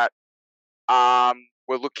others that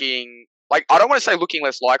were looking, like, I don't want to say looking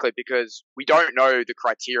less likely because we don't know the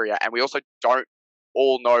criteria, and we also don't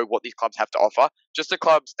all know what these clubs have to offer. Just the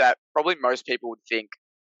clubs that probably most people would think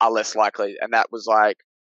are less likely, and that was like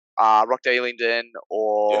Rockdale Linden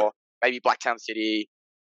or maybe Blacktown City.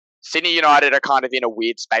 Sydney United are kind of in a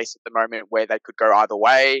weird space at the moment where they could go either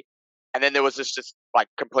way. And then there was just like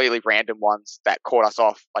completely random ones that caught us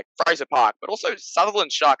off, like Fraser Park, but also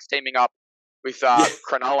Sutherland Sharks teaming up with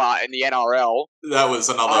Cronulla in the NRL. That was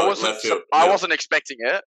another left field. I wasn't expecting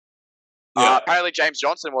it. Apparently James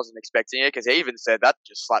Johnson wasn't expecting it because he even said that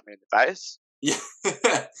just slapped me in the face.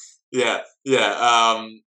 Yeah.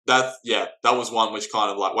 that was one which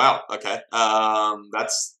kind of like, wow, okay,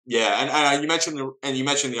 that's and you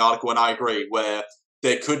mentioned the article, and I agree, where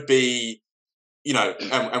there could be,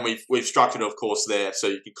 and we've structured it, of course, there, so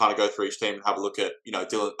you can kind of go through each team and have a look at,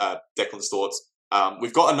 Declan's thoughts.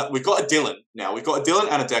 We've got a Dylan now. We've got a Dylan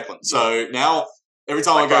and a Declan. So now every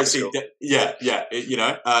time I go see,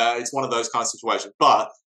 it's one of those kind of situations. But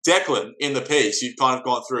Declan, in the piece, you've kind of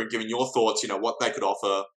gone through and given your thoughts. What they could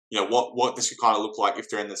offer. What this could kind of look like if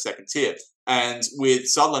they're in the second tier. And with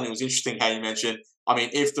Sutherland, it was interesting how you mentioned, I mean,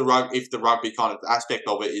 if the rugby kind of aspect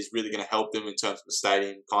of it is really going to help them in terms of the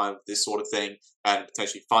stadium, kind of this sort of thing, and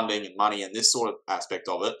potentially funding and money and this sort of aspect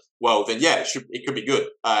of it, well, then it could be good,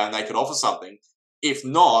 and they could offer something. If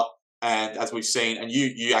not, and as we've seen, and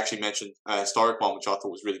you actually mentioned a historic one, which I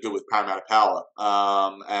thought was really good with Parramatta Power,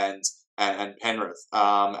 and Penrith,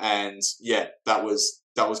 that was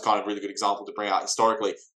kind of a really good example to bring out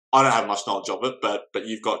historically. I don't have much knowledge of it, but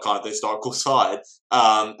you've got kind of the historical side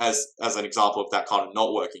as an example of that kind of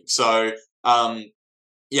not working. So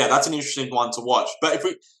that's an interesting one to watch. But if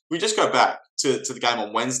we just go back to the game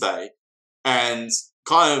on Wednesday and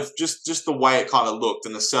kind of just the way it kind of looked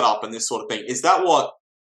and the setup and this sort of thing, is that what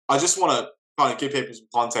I just want to kind of give people some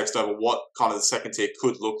context over what kind of the second tier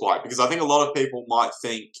could look like? Because I think a lot of people might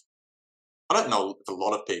think, I don't know if a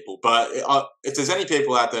lot of people, but if there's any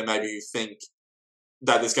people out there maybe who think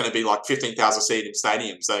that there's going to be like 15,000 seat in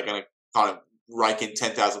stadiums that are going to kind of rake in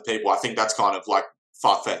 10,000 people, I think that's kind of like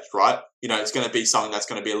far-fetched, right? It's going to be something that's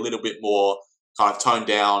going to be a little bit more kind of toned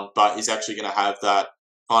down, but is actually going to have that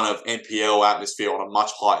kind of NPL atmosphere on a much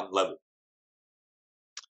heightened level.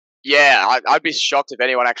 Yeah, I'd be shocked if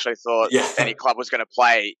anyone actually thought any club was going to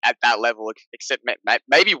play at that level, except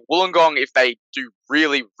maybe Wollongong if they do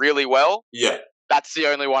really, really well. Yeah. That's the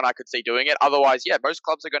only one I could see doing it. Otherwise, most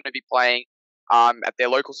clubs are going to be playing at their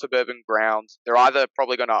local suburban grounds. They're either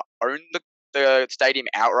probably going to own the stadium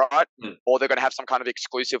outright, or they're going to have some kind of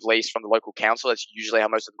exclusive lease from the local council. That's usually how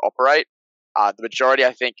most of them operate. The majority,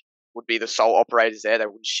 I think, would be the sole operators there. They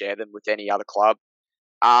wouldn't share them with any other club.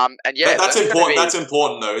 That's important. That's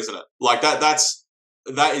important, though, isn't it? Like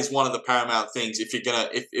that is one of the paramount things. If you're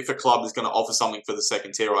if a club is gonna offer something for the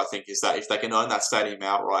second tier, I think, is that if they can own that stadium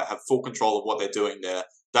outright, have full control of what they're doing there,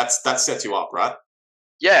 that sets you up, right?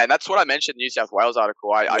 Yeah, and that's what I mentioned in the New South Wales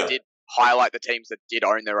article. I did highlight the teams that did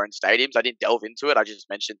own their own stadiums. I didn't delve into it. I just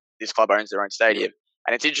mentioned this club owns their own stadium.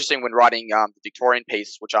 And it's interesting when writing the Victorian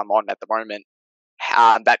piece, which I'm on at the moment,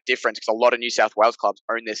 that difference, because a lot of New South Wales clubs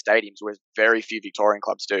own their stadiums, whereas very few Victorian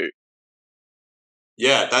clubs do.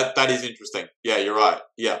 Yeah, that is interesting. Yeah, you're right.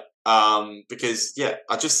 Yeah, because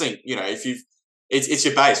I just think if it's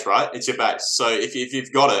your base, right? It's your base. So if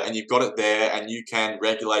you've got it and you've got it there, and you can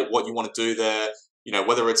regulate what you want to do there,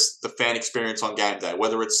 whether it's the fan experience on game day,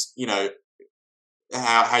 whether it's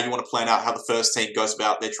how you want to plan out how the first team goes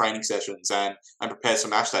about their training sessions and prepares for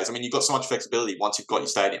match days. I mean, you've got so much flexibility once you've got your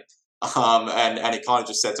stadium. And it kind of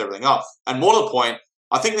just sets everything up. And more to the point,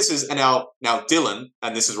 I think this is now Dylan,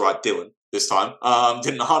 and this is right, Dylan this time,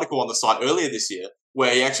 did an article on the site earlier this year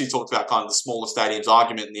where he actually talked about kind of the smaller stadiums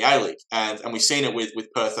argument in the A-League, and we've seen it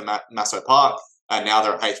with Perth and Masso Park, and now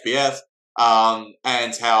they're at HBF,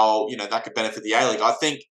 and how that could benefit the A-League. I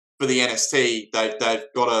think for the NST, they've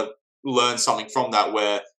got to learn something from that,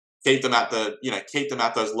 where keep them at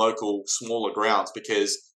those local smaller grounds,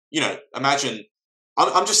 because imagine.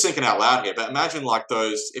 I'm just thinking out loud here, but imagine like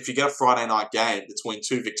those, if you get a Friday night game between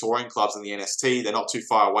two Victorian clubs in the NST, they're not too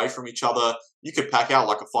far away from each other, you could pack out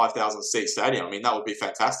like a 5,000 seat stadium. I mean, that would be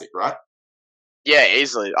fantastic, right? Yeah,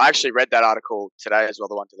 easily. I actually read that article today as well,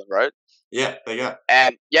 the one Dylan wrote. Yeah, there you go.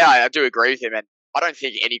 And I do agree with him, and I don't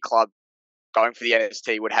think any club going for the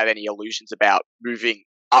NST would have any illusions about moving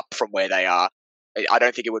up from where they are. I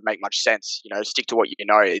don't think it would make much sense. Stick to what you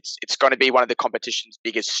know. It's going to be one of the competition's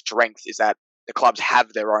biggest strengths, is that the clubs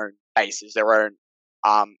have their own bases, their own,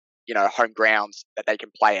 home grounds that they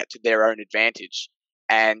can play at to their own advantage.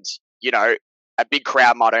 And, a big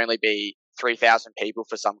crowd might only be 3,000 people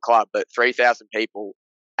for some club, but 3,000 people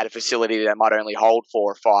at a facility that might only hold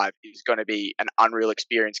 4 or 5 is going to be an unreal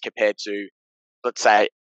experience compared to, let's say,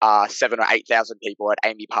 7,000 or 8,000 people at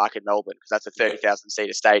Amy Park in Melbourne, because that's a 30,000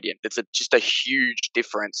 seater stadium. It's just a huge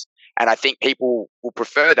difference. And I think people will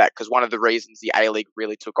prefer that, because one of the reasons the A-League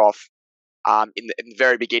really took off in the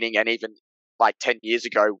very beginning, and even like 10 years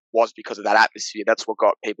ago, was because of that atmosphere. That's what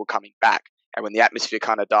got people coming back. And when the atmosphere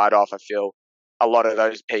kind of died off, I feel a lot of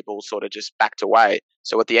those people sort of just backed away.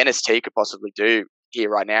 So what the NST could possibly do here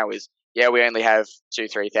right now is, we only have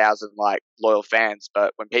 2,000-3,000 like loyal fans,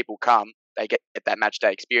 but when people come, they get that match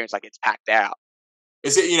day experience, like it's packed out.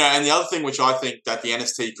 Is it, and the other thing which I think that the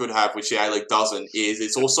NST could have, which the A-League doesn't, is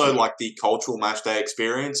it's also like the cultural match day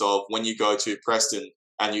experience of when you go to Preston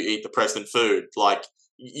and you eat the Preston food, like,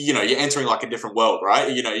 you're entering like a different world, right?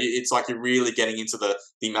 It's like you're really getting into the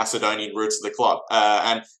Macedonian roots of the club.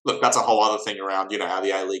 And look, that's a whole other thing around, how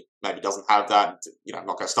the A-League maybe doesn't have that. I'm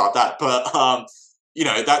not going to start that, but,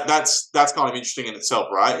 that's kind of interesting in itself,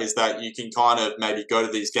 right? Is that you can kind of maybe go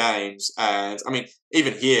to these games, and I mean,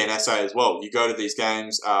 even here in SA as well, you go to these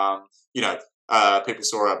games. People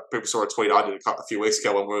saw a tweet I did a few weeks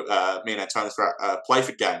ago when me and Antonis were at a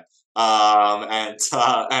Playford game, I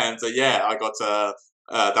got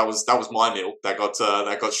that was my meal that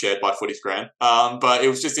got shared by Footy's Grand. But it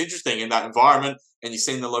was just interesting in that environment, and you've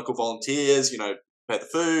seen the local volunteers, prepare the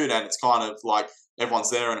food, and it's kind of like everyone's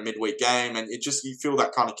there in a midweek game, and you feel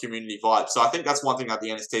that kind of community vibe. So I think that's one thing that the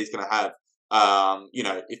NST is going to have.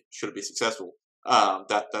 Should it be successful,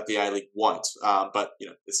 that the A-League won't. But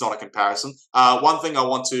it's not a comparison. One thing I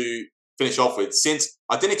want to finish off with, since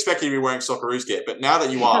I didn't expect you to be wearing Socceroos gear, but now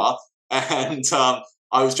that you are, and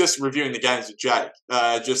I was just reviewing the games with Jake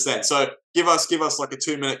just then. So give us like a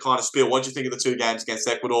 2-minute kind of spiel. What do you think of the 2 games against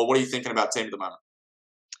Ecuador? What are you thinking about team at the moment?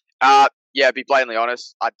 Yeah, be blatantly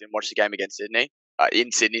honest, I didn't watch the game against Sydney.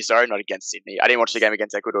 In Sydney, sorry, not against Sydney. I didn't watch the game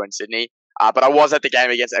against Ecuador in Sydney. But I was at the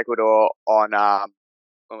game against Ecuador on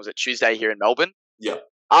when was it, Tuesday here in Melbourne. Yeah.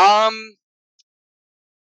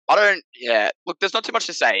 Look, there's not too much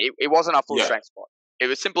to say. It wasn't our full strength spot. It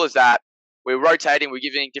was simple as that. We were rotating. We're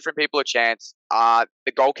giving different people a chance.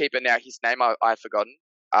 The goalkeeper now, his name I've forgotten.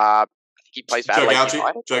 I think he plays for Adelaide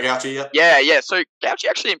United. Joe Gauchi, yeah. Yeah. So Gauchi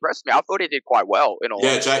actually impressed me. I thought he did quite well in all.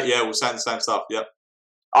 Yeah, we're saying the same stuff. Yep.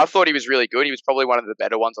 I thought he was really good. He was probably one of the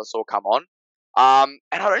better ones I saw come on. And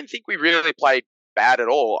I don't think we really played bad at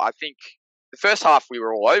all. I think the first half we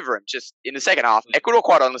were all over him. Just in the second half, Ecuador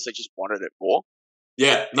quite honestly just wanted it more.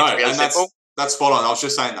 Yeah, no, really, and that's spot on. I was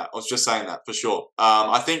just saying that for sure.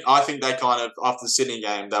 I think they kind of, after the Sydney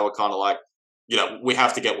game, they were kind of like, we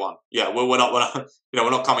have to get one. Yeah, we're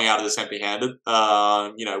not coming out of this empty-handed.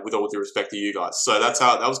 With all due respect to you guys. So that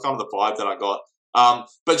was kind of the vibe that I got.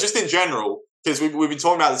 But just in general, because we've been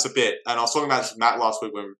talking about this a bit, and I was talking about this with Matt last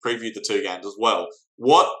week when we previewed the 2 games as well.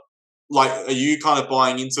 Are you kind of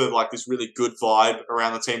buying into like this really good vibe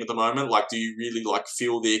around the team at the moment? Like, do you really like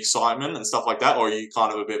feel the excitement and stuff like that, or are you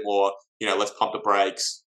kind of a bit more, let's pump the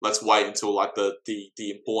brakes, let's wait until like the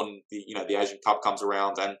important, the Asian Cup comes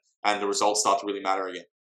around and the results start to really matter again?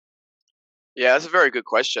 Yeah, that's a very good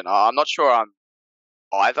question. I'm not sure I'm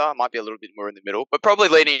either. I might be a little bit more in the middle, but probably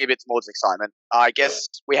leaning a bit towards excitement. I guess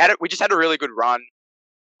we just had a really good run.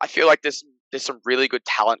 I feel like there's some really good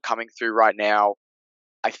talent coming through right now.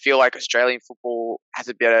 I feel like Australian football has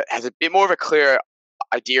a bit more of a clear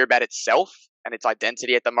idea about itself and its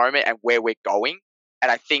identity at the moment and where we're going.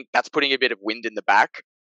 And I think that's putting a bit of wind in the back.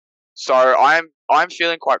 So I'm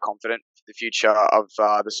feeling quite confident for the future of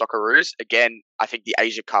the Socceroos. Again, I think the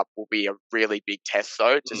Asia Cup will be a really big test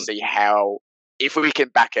though to see how, if we can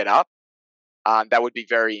back it up, that would be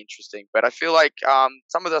very interesting. But I feel like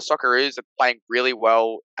some of the Socceroos are playing really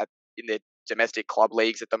well in their domestic club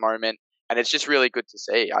leagues at the moment. And it's just really good to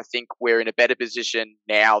see. I think we're in a better position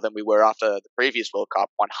now than we were after the previous World Cup,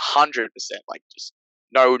 100%. Like, just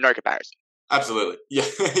no comparison. Absolutely.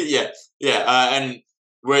 Yeah. And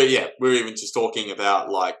we're even just talking about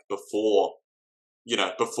like before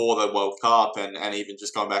the World Cup and even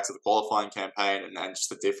just going back to the qualifying campaign and just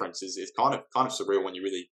the difference is kind of surreal when you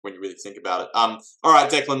really think about it. All right,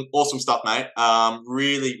 Declan, awesome stuff, mate.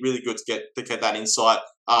 Really, really good to get that insight.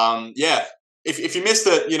 If you missed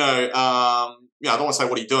it, I don't want to say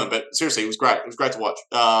what are you doing, but seriously, it was great. It was great to watch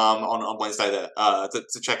on Wednesday there,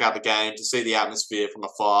 to check out the game, to see the atmosphere from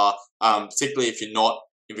afar, particularly if you're not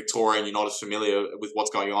in Victoria and you're not as familiar with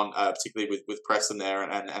what's going on, particularly with Preston there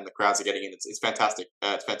and the crowds are getting in. It's fantastic.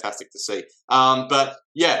 It's fantastic to see. But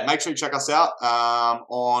yeah, make sure you check us out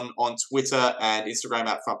on Twitter and Instagram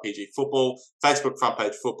at Front PG Football, Facebook Front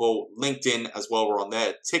Page Football, LinkedIn as well. We're on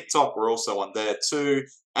there. TikTok, we're also on there too.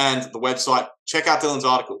 And the website, check out Dylan's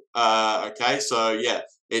article. Okay, so yeah,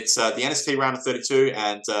 it's the NST round of 32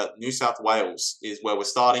 and New South Wales is where we're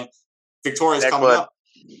starting. Victoria's coming up.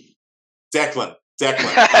 Declan. Check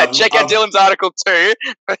out Dylan's article too.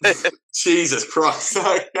 Jesus Christ.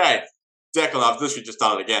 Okay. Declan, I've literally just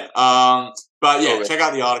done it again. But yeah, check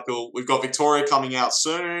out the article. We've got Victoria coming out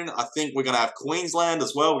soon. I think we're going to have Queensland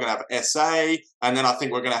as well. We're going to have SA, and then I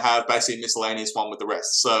think we're going to have basically a miscellaneous one with the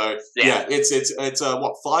rest. So yeah, it's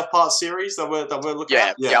a 5-part series that we're looking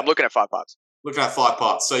at. Yeah, I'm looking at 5 parts. Looking at 5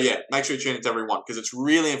 parts. So yeah, make sure you tune into everyone because it's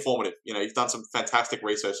really informative. You've done some fantastic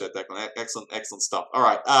research there, Declan. Excellent stuff. All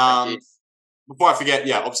right. before I forget,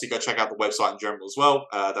 obviously go check out the website in general as well.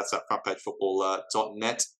 That's at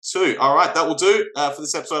frontpagefootball.net too. All right, that will do for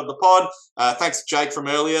this episode of the pod. Thanks to Jake from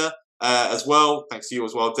earlier as well. Thanks to you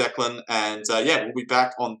as well, Declan. And we'll be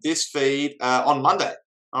back on this feed on Monday.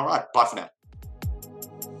 All right, bye for now.